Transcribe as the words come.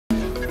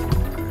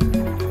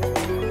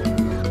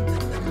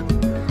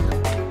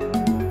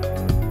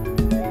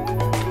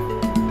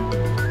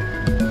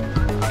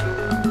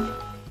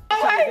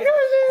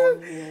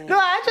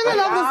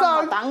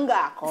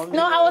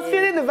No, I was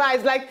feeling the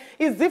vibes. Like,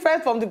 it's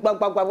different from the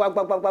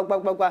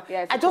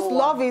Yeah, I just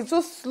love it. It's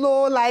so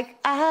slow. Like,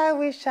 I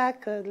wish I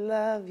could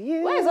love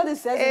you. Where is all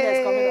this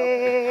sexiness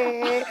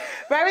coming up?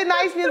 Very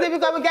nice music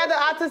because we get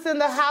the artists in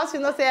the house.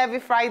 You know, say every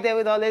Friday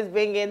we'd always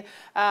bring in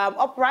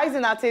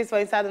uprising artists for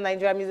inside the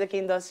Nigerian music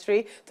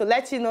industry to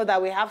let you know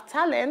that we have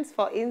talents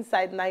for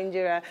inside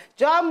Nigeria.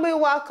 John, we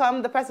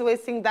welcome the person who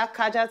sing that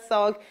Kajat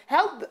song,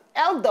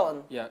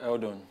 Eldon. Yeah,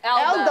 Eldon.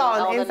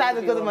 Eldon inside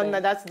the Good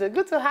Morning. That's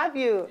good to have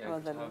you. Yeah,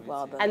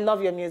 Well done. I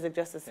love your music,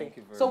 just to say. Thank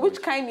you very So much.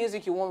 which kind of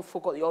music you want to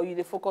focus, or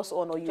you focus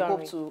on, or you Genre.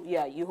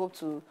 hope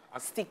to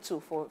stick to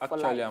for life?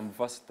 Actually, I'm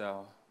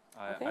versatile.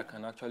 Okay. I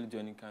can actually do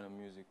any kind of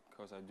music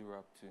because I do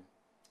rap too.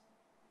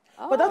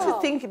 But don't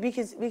you think,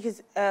 because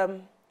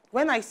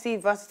when I see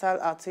versatile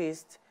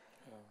artists,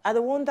 I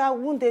wonder,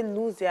 won't they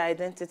lose their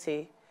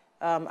identity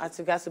as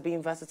regards to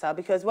being versatile?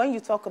 Because when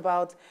you talk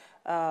about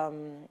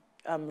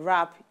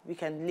rap, we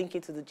can link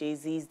it to the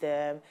Jay-Z's,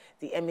 them,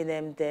 the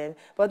Eminem, them.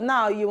 But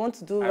now you want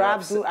to do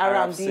rap, do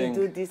R&B,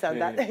 do this and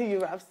that.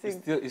 You rap,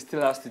 sing. It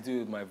still has to do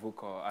with my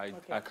vocal. I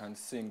can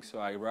sing, so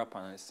I rap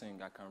and I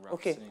sing. I can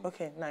rap, sing.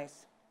 Okay,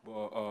 nice.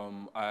 But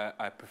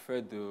I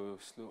prefer the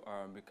slow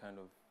R&B kind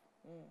of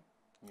music.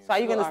 So are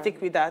you going to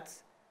stick with that?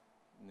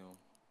 No.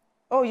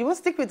 Oh, you won't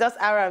stick with just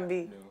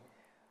R&B? No.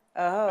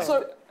 Oh.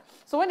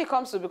 So when it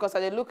comes to, because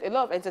I look, a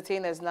lot of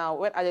entertainers now,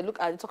 when I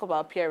talk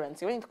about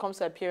appearance, when it comes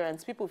to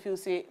appearance, people feel,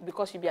 say,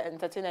 because you be an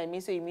entertainer, it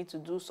means you need to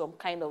do some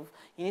kind of,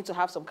 you need to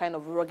have some kind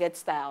of rugged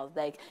style.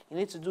 Like, you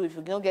need to do, if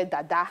you don't get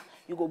dada,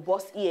 you go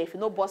bust ear. If you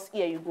know bust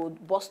ear, you go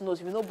bust nose.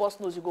 If you know bust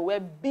nose, you go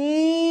wear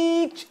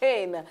big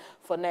chain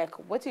for neck.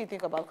 What do you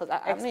think about? Because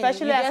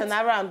especially as an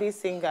R&B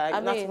singer,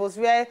 you're not supposed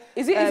to wear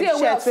is it a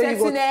way of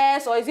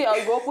sexiness, or is it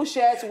a go push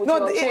shirt with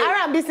your chain? No, the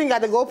R&B singer,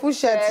 they go push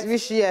shirt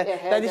this year,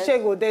 then the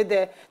chain go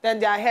there, then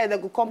their hair, they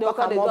go come back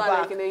and more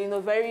back. Like, you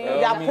know, very...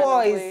 Their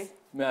poise.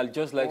 I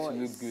just like to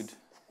look good.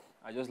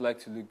 I just like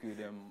to look good.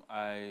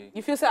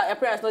 You feel that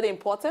appearance not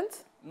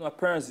important? No,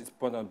 appearance is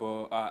important,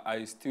 but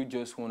I still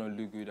just want to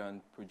look good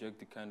and project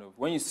the kind of...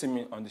 When you see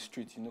me on the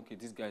street, you know, okay,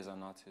 this guy is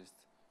an artist.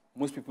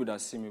 Most people that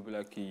see me will be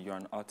like, okay, you're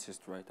an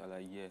artist, right? I'm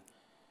like, yeah,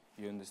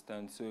 you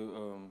understand?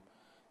 So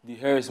the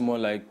hair is more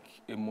like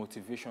a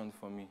motivation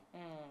for me.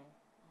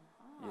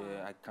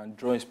 Yeah, I can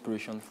draw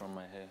inspiration from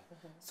my hair.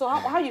 So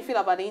how you feel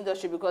about the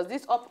industry? Because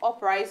this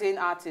uprising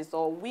artists,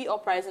 or we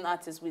uprising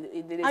artists,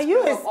 are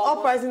you an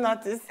uprising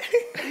artist?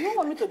 You don't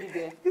want me to be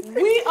there.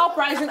 We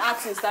uprising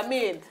artists, I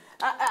mean,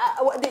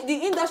 the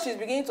industry is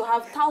beginning to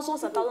have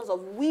thousands and thousands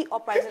of we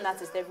uprising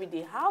artists every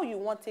day. How you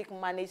want to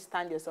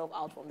stand yourself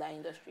out from that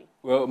industry?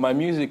 Well, my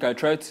music, I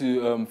try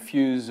to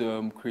fuse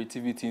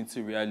creativity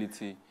into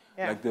reality.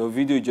 Yeah. Like the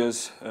video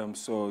just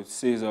saw, it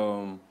says,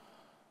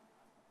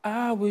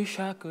 I wish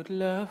I could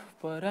love,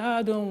 but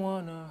I don't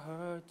want to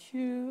hurt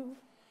you.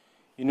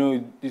 You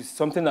know, it's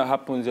something that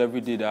happens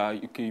every day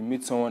that you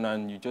meet someone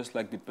and you just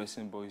like the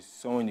person, but it's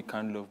someone you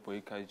can't love, but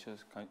you can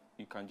just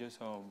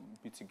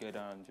be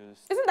together and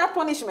just... Isn't that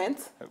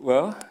punishment?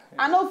 Well...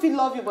 I know if he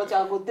love you, but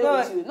I'll go there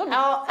with you.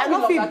 I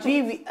know if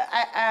he be...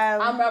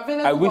 I'm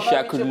available. I wish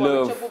I could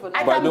love, but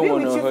I don't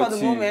want to hurt you. I can be with you for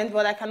the moment,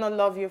 but I cannot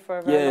love you for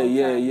a very long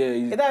time. Yeah.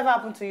 Did that ever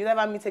happen to you? You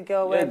ever meet a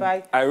girl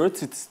whereby... I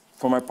wrote it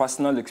from my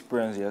personal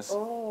experience, yes.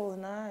 Oh,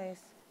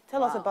 nice.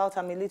 Tell us about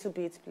him a little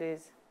bit,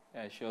 please.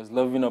 Yeah, she was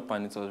loving up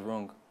and it was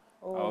wrong.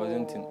 Oh. I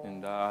wasn't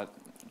in that...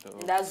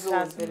 In that zone.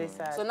 That's really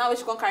sad. So now we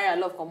should come carry our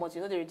love come out.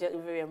 You know they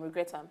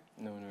regret him.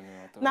 No.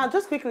 Now,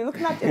 just quickly,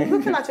 looking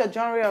at your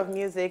genre of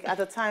music at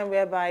a time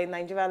whereby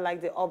Nigeria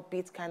like the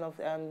upbeat kind of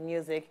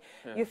music,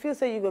 you feel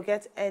so you will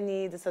get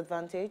any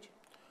disadvantage?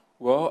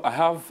 Well, I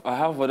have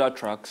other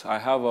tracks. I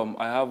have a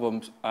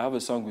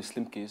song with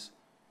Slim Case.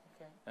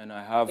 Okay. And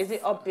I have... Is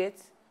it upbeat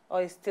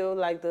or is still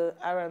like the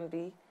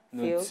R&B?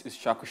 No, it's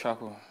Shaku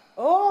Shaku.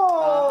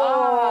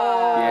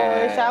 Oh,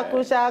 yeah.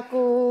 Shaku.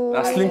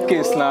 That's Slim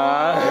Case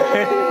now.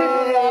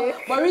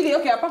 But really,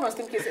 okay, apart from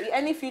Slim Case,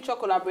 any future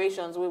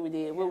collaborations where we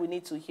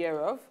need to hear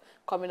of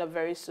coming up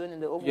very soon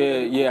in the overall?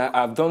 Yeah,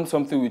 I've done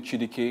something with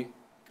Chidike.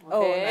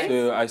 Okay.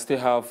 So I still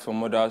have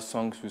some other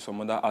songs with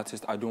some other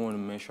artists I don't want to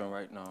mention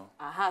right now.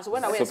 So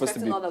when are we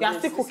expecting all of this? You're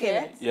still cooking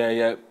it?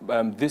 Yeah.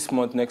 This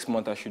month, next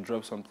month, I should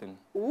drop something.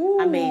 Ooh.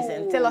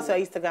 Amazing. Tell us your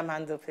Instagram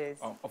handle, please.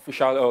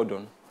 Official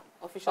Eldon.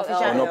 Official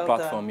on all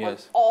platforms,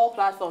 yes. On all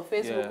platforms,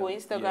 Facebook or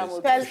Instagram. Yes.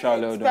 Or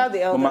spell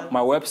the Eldon.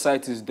 My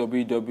website is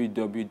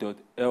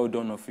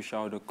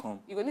www.eldonofficial.com.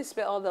 You're going to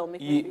spell Eldon.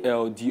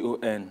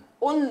 E-L-D-O-N.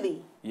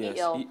 Only? Yes,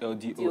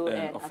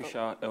 E-L-D-O-N,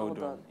 official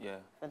Eldon. Yeah.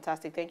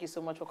 Fantastic. Thank you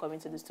so much for coming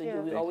to the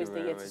studio. We always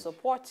stay here to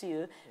support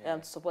you,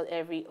 to support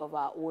every of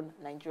our own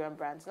Nigerian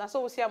brands. And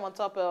so we'll see I'm on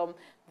top of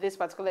this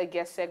particular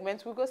guest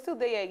segment. We'll go still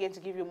there again to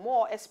give you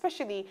more,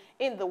 especially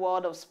in the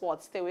world of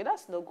sports. Stay with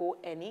us. Don't go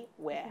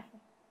anywhere.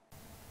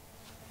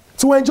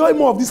 To enjoy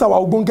more of these our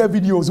Ogbonge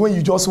videos when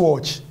you just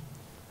watch,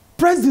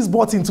 press this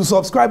button to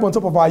subscribe on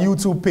top of our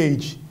YouTube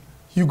page.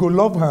 You go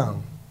love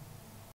am.